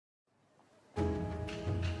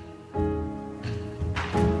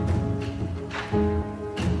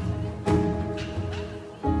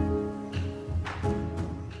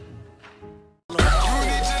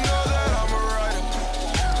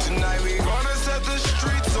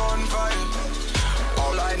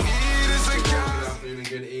afternoon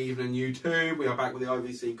and good evening, YouTube. We are back with the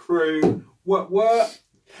IVC crew. What? We've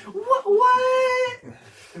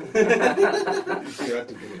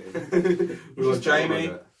got Jamie,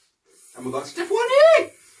 and we've got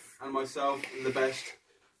Stephanie, and myself, and the best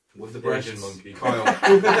with the breasts, Kyle.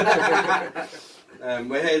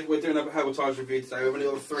 We're doing a Herbal Tides review today. We've only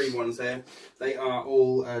got 3 ones here. They are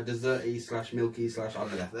all desserty / milky / I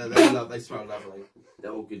don't know. They smell lovely.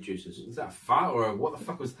 They're all good juices. Is that a fart or what the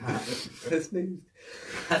fuck was that? I sneezed.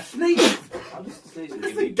 A sneeze? I'm just sneezing.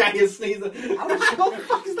 That's the gayest sneezer. What the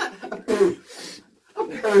fuck is that?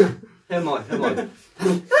 Herbal.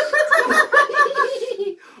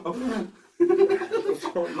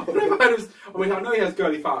 I know he has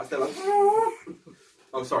girly farts. They're like,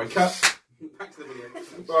 oh, sorry, cut. Back to the video.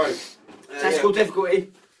 Right. Testicle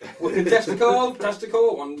difficulty.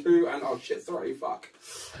 Testicle. 1, 2, and oh shit, 3. Fuck.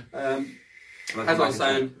 As I was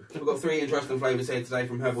saying, we've got 3 interesting flavours here today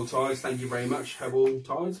from Herbal Tides. Thank you very much, Herbal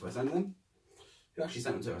Tides, for sending them. Who actually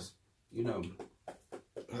sent them to us? You know them.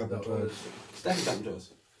 Herbal Tides. Steffi sent them to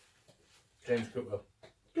us. James Cripwell.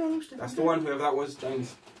 That's the one, whoever that was,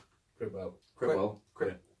 James. Cripwell. Cripple.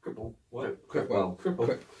 What? Cripwell.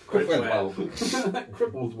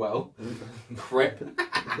 Crippled well.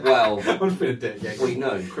 Cripwell. I'm just being a dick, yeah. We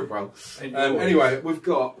know. Cripwell. Anyway, we've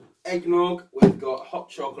got eggnog, we've got hot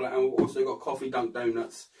chocolate, and we've also got coffee dunk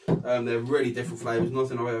donuts. They're really different flavours,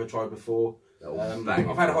 nothing I've ever tried before. I've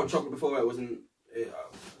had a hot chocolate before, it wasn't...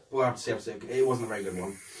 we'll have to see. It wasn't a very good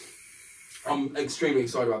one. I'm extremely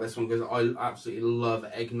excited about this one because I absolutely love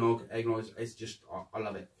eggnog. Eggnog, it's just... I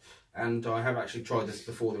love it. And I have actually tried this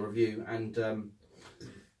before the review, and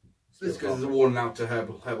this goes as a warning out to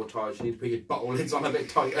Herbal Tides. You need to put your bottle lids on a bit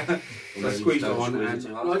tighter. So I squeezed it on, and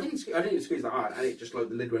no, I didn't squeeze that hard, and it just like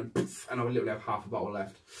the lid went poof, and I literally have half a bottle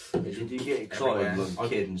left. Did you get excited as a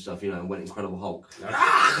kid and stuff, you know, and went Incredible Hulk?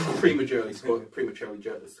 Prematurely squirted.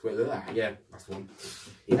 Yeah, that's the one.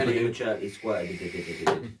 Prematurely squirted.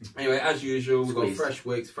 Anyway, as usual, we've got fresh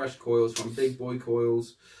wicks, fresh coils from Big Boy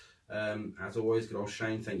Coils. As always, good old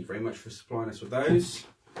Shane, thank you very much for supplying us with those.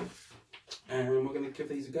 And we're going to give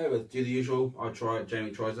these a go. We'll do the usual. I try it,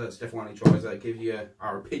 Jamie tries it, Stephanie tries it, give you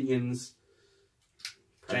our opinions.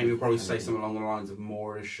 Jamie will probably say something along the lines of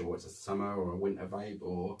moreish, or it's a summer or a winter vape,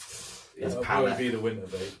 or it's It'll palate. probably be the winter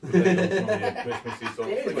vape. Christmassy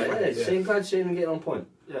sort of thing. Yeah. I'm glad to see him getting on point.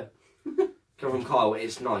 Yeah. Come from Kyle,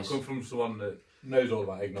 it's nice. Come from someone that knows all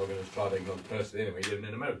about eggnog and has tried eggnog personally anyway, living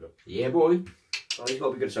in America. Yeah, boy. Oh, he's got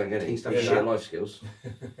to be good at something, He's hasn't he? Share life skills.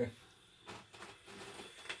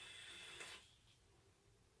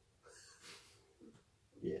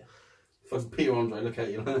 Yeah. Fucking Peter Andre, look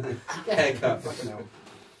at you. Haircut, fucking hell.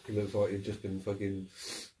 He looks like he's just been fucking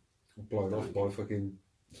blown off by fucking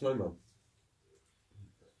snowman.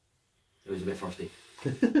 It was a bit frosty.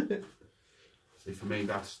 See, for me,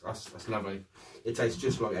 that's lovely. It tastes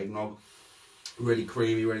just like eggnog. Really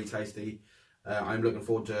creamy, really tasty. I'm looking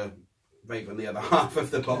forward to vaping the other half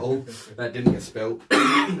of the bottle that didn't get spilt.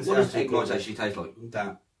 What does eggnog actually taste like?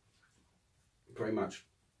 That. Pretty much.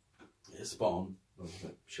 It's spot on. Oh,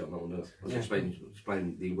 shut that one up. I was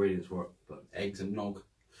explaining the ingredients for it, but eggs and nog.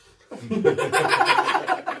 I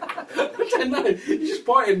don't know. You just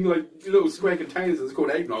buy it in like little square containers that's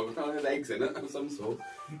called eggnog. There's eggs in it of some sort.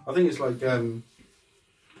 I think it's like something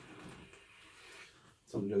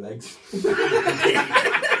to do with eggs.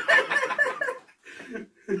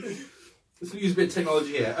 Let's use a bit of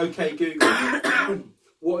technology here. Okay, Google.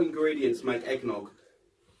 What ingredients make eggnog?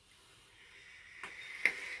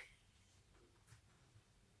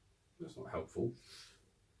 That's not helpful.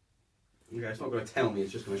 Okay, it's not going to tell me,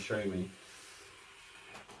 it's just going to show me.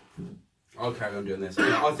 I'll carry on doing this.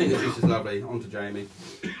 Yeah, I think the juice is lovely. On to Jamie.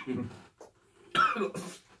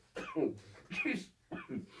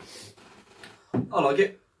 I like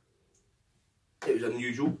it. It was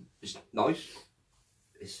unusual. It's nice.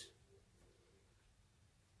 It's...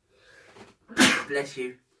 Bless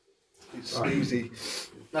you. It's sneezy.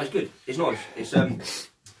 No, it's good. It's nice. It's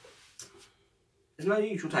there's no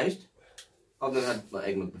unusual taste. I've never had like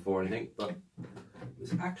eggnog before or anything, but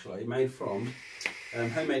it's actually made from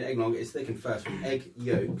homemade eggnog. Is thickened first with egg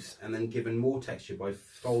yolks and then given more texture by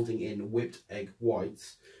folding in whipped egg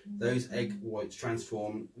whites. Those egg whites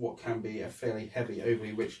transform what can be a fairly heavy,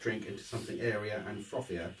 overly rich drink into something airier and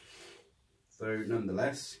frothier, though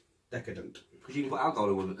nonetheless decadent. Because you can put alcohol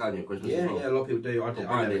in with it, can't you, at Christmas? Yeah, as well? yeah, a lot of people do. I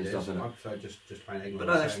never did. Stuff in it. I prefer just plain eggnog. But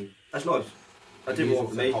no, that's nice. That did more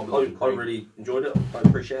for me. I really enjoyed it. I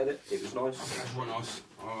appreciated it. It was nice. That's really nice.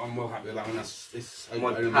 I'm well happy with that one. It's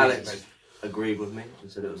my palate agreed with me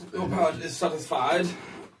and said it was. Your palate is satisfied.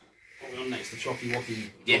 On next, the chocky wocky.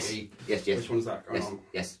 Yes. Chocky. Yes. Which one's that?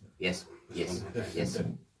 Yes. Yes. Yes. Yes.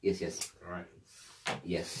 Yes. Yes. All right.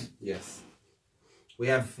 Yes. Yes. We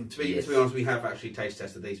have, to be honest, we have actually taste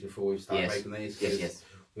tested these before we started making these. Yes. Yes.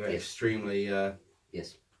 We were extremely.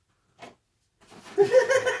 Yes.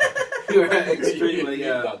 We were extremely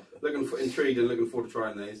intrigued and looking forward to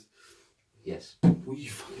trying these. Yes. Will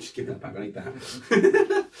you fucking just give that back? I need that.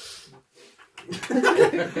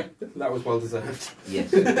 That was well deserved.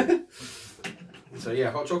 Yes. So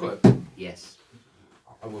yeah, hot chocolate. Yes.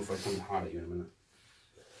 I will throw something hard at you in a minute.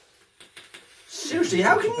 Seriously,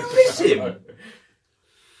 how can you miss him?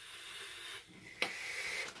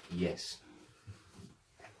 Yes.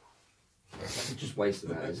 Just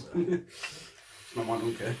wasting that. It's not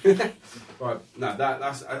mine, okay. Right, no,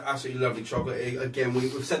 that's absolutely lovely chocolate. Again,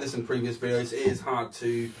 we've said this in previous videos. It is hard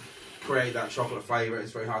to create that chocolate flavour.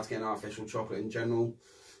 It's very hard to get an artificial chocolate in general.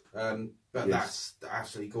 But that's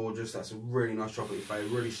absolutely gorgeous. That's a really nice chocolate flavour,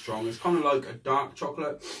 really strong. It's kind of like a dark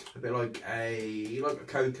chocolate, a bit like a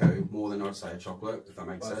cocoa more than I'd say a chocolate, if that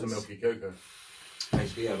makes sense. That's a milky cocoa.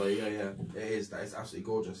 Basically, yeah, there you go, yeah. It is. That is absolutely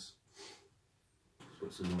gorgeous.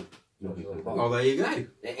 Oh, there you go.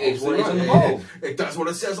 It is what it is on the bottle. It does what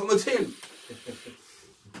it says on the tin.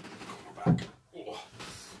 Come back. Oh.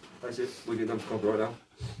 That's it. We get done for copyright now.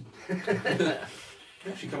 You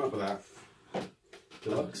actually come up with that.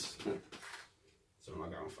 Deluxe. Something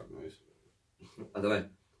like that on fuck knows. I don't know.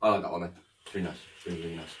 I like that one though. It's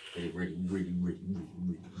really nice. Really, really nice.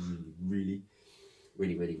 Really.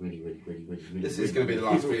 This is going to be the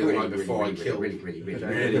last video of the night before I kill. Really.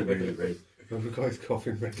 The guy's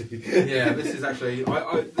coughing ready. Yeah, this is actually.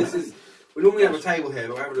 This is. We normally have a table here,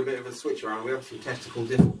 but we're having a bit of a switch around. We have some testicle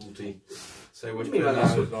difficulty. So what do you mean by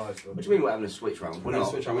that? What do you mean we're having a switch round? We're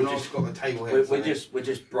not. We've just got the table here. We're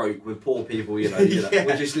just broke. We're poor people, you know. Yeah.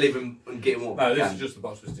 We're just living and getting what we can. No, this is just the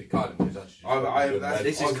box with stick card in it.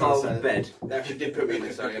 This is Carl's bed. They actually did put me in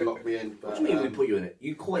this earlier and locked me in. What do you mean we put you in it?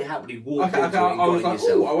 You quite happily walked into it and I was got like, it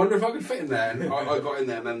yourself. oh, I wonder if I could fit in there. And I got in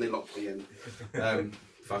there and then they locked me in.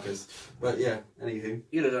 Fuckers. But yeah, anywho.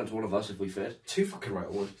 You'd have done to one of us if we fit. Too fucking right I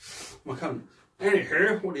would. My cunt.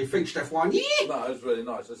 Anywho, what do you think, Stefan? Yeah! No, it's really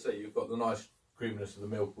nice. I say you've got the nice creaminess of the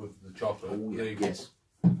milk with the chocolate. Oh, yeah. Yes.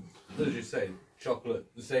 As you say, chocolate,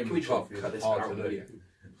 the same with coffee, is hard to do.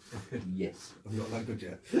 Yes. I'm not that good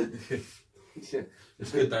yet.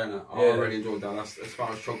 It's good donut. I really enjoyed that. That's, as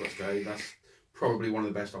far as chocolates go, that's probably one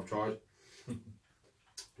of the best I've tried.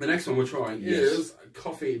 The next one we're trying is a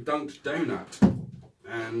coffee dunked donut.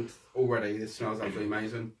 And already this smells absolutely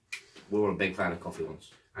amazing. We're all a big fan of coffee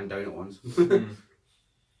ones. And donut ones. Put them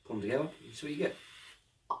together, see what you get.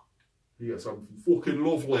 You get something fucking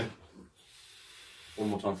lovely. One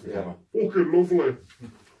more time for the camera. Fucking lovely.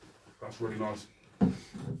 That's really nice.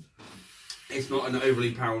 It's not an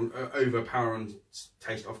overpowering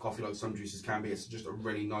taste of coffee like some juices can be. It's just a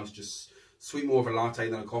really nice, just sweet, more of a latte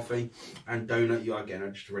than a coffee. And donut, you are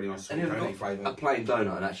getting just a really nice sweet donut flavour. A plain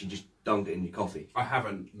donut and actually just dunk it in your coffee. I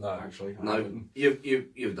haven't. No, actually.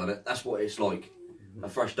 You've done it. That's what it's like. A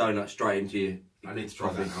fresh donut straight into you. I need to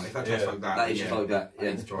try that now. If that tastes like that, that is just like that. I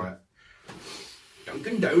need to try it.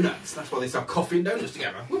 Dunkin' Donuts. That's why they sell coffee and donuts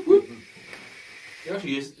together. Whoop, whoop. They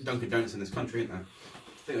actually use Dunkin' Donuts in this country, isn't there?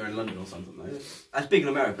 I think they're in London or something though. That's big in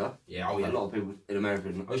America. Yeah, oh yeah. A lot of people in America.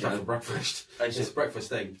 I used to have for breakfast. It's a breakfast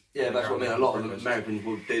thing. Yeah, that's what I mean. A lot of Americans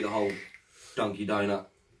will do the whole Dunkin' Donut,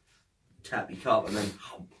 tap your cup, and then.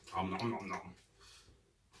 Nom nom nom.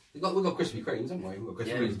 We've got Krispy Kremes, haven't we? We've got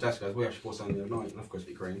Krispy Kremes at Tesco's. We actually bought some the other night. I love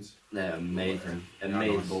Krispy Kremes. They're amazing.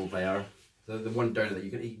 Amazing they are. The one donut that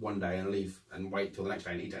you can eat one day and leave and wait till the next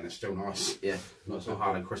day and eat it, and it's still nice. Yeah. Not so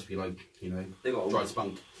hard and crispy like, you know, they got dried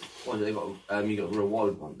spunk. What they got? You got a real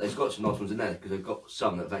wild one. They've got some nice ones in there because they've got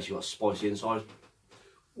some that have actually got spicy inside.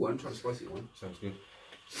 Oh, I'm trying a spicy one. Sounds good.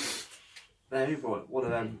 Who brought one of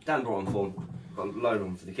them? Dan brought them for them. Got a load of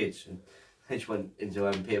them for the kids. And they just went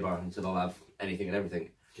into Peterborough and said, I'll have anything and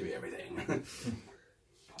everything. Give me everything.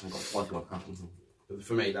 I've got spicy one.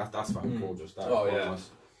 For me, that's fucking gorgeous. That nice.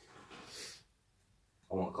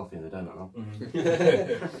 I want a coffee and a donut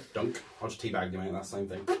now. Dunk. I'll just teabag you, mate. That's the same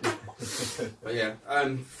thing. But yeah,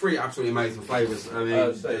 3 absolutely amazing flavours. I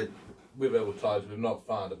mean, with Herbal Tides, we've not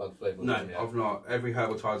found a bad flavour. No, I've not. Every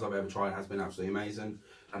Herbal Tides I've ever tried has been absolutely amazing.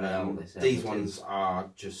 These ones are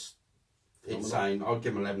just insane. I'd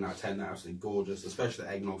give them 11 out of 10. They're absolutely gorgeous, especially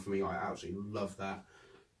the eggnog for me. I absolutely love that.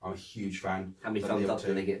 I'm a huge fan. How many thumbs up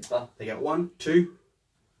do they get? They get 1, 2,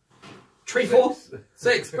 3, 4,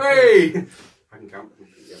 6, 3. I can count.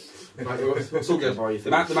 Right, it's all good. The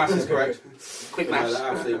maths is correct. Quick maths. They're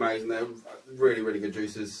absolutely amazing. They're really, really good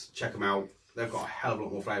juices. Check them out. They've got a hell of a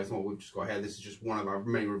lot more flavours than what we've just got here. This is just one of our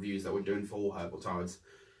many reviews that we're doing for all Herbal Tides.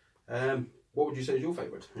 What would you say is your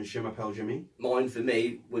favourite? And Shimmer Pell Jimmy? Mine, for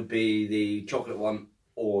me, would be the chocolate one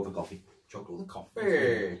or the coffee. Chocolate or the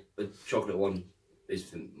coffee? The chocolate one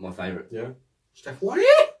is my favourite. Yeah. Steph, what?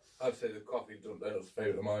 I'd say the coffee Dunk's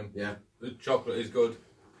favourite of mine. Yeah. The chocolate is good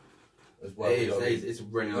as well. It's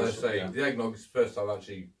really nice. The eggnog is the first time I've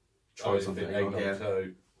actually tried something eggnog. yeah. So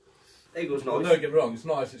eggnog's nice. Well, don't get me wrong, it's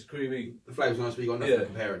nice, it's creamy. The flavour's nice, but you've got nothing to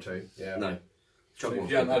compare it to. Yeah. No. So if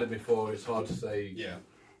you haven't had it before, it's hard to say. Yeah.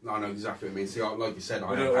 No, I know exactly what it means. See, like you said,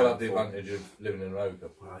 I don't all have the advantage of living in America.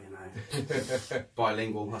 Well, you know,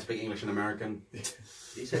 bilingual. I speak English and American.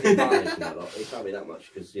 You said advantage in that lot. It can't be that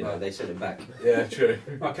much because you know they sent it back. Yeah, true.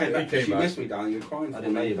 I came back because you missed me, darling. You were crying. I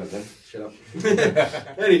didn't know you back then. Shut up.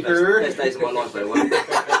 Anywho, best days of my life, though.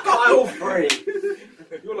 All three.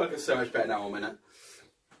 You're looking so much better now, a minute.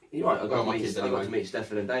 You're right. I got my kids to meet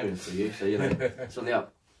Stefan and Damien for you, so you know it's on the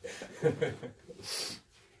up.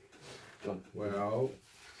 Well.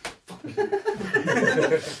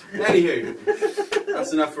 Anywho,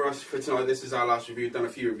 that's enough for us for tonight. This is our last review. We've done a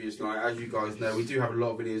few reviews tonight. As you guys know, we do have a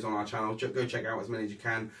lot of videos on our channel. Go check out as many as you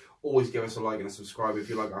can. Always give us a like and a subscribe if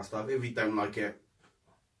you like our stuff. If you don't like it,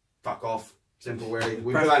 fuck off. Simple, really.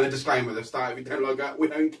 We put that in the disclaimer at the start. If you don't like it, we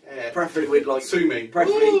don't care. Preferably, we'd like sue me.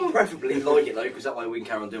 Preferably like it though, because that way we can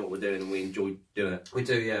carry on doing what we're doing and we enjoy doing it. We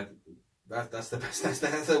do, yeah. That's the best.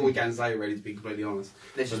 That's all we can say, really, to be completely honest.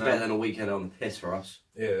 This is better than a weekend on the piss for us.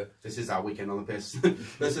 Yeah. This is our weekend on the piss.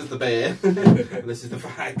 This is the beer. This is the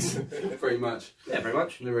fags. Pretty much. Yeah, pretty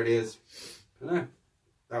much. It really is. No,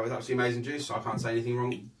 that was absolutely amazing juice. I can't say anything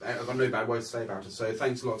wrong. I've got no bad words to say about it. So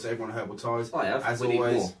thanks a lot to everyone at Herbal Ties. I have. As we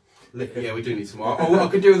always. Need more. Yeah, we do need some more. I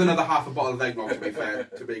could do with another half a bottle of eggnog, to be fair,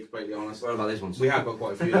 to be completely honest. What about this one? We have got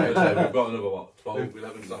quite a few. We've got another, what, 12,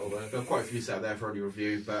 11 settle there. We've got quite a few set there for any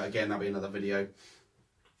review, but again, that'll be another video.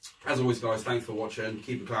 As always, guys, thanks for watching.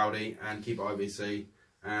 Keep it cloudy and keep it IVC.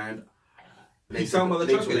 And peace out, mother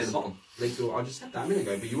chuckers. I just said that a minute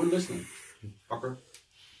ago, but you weren't listening. Fucker.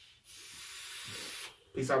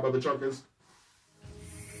 Peace out, mother chuckers.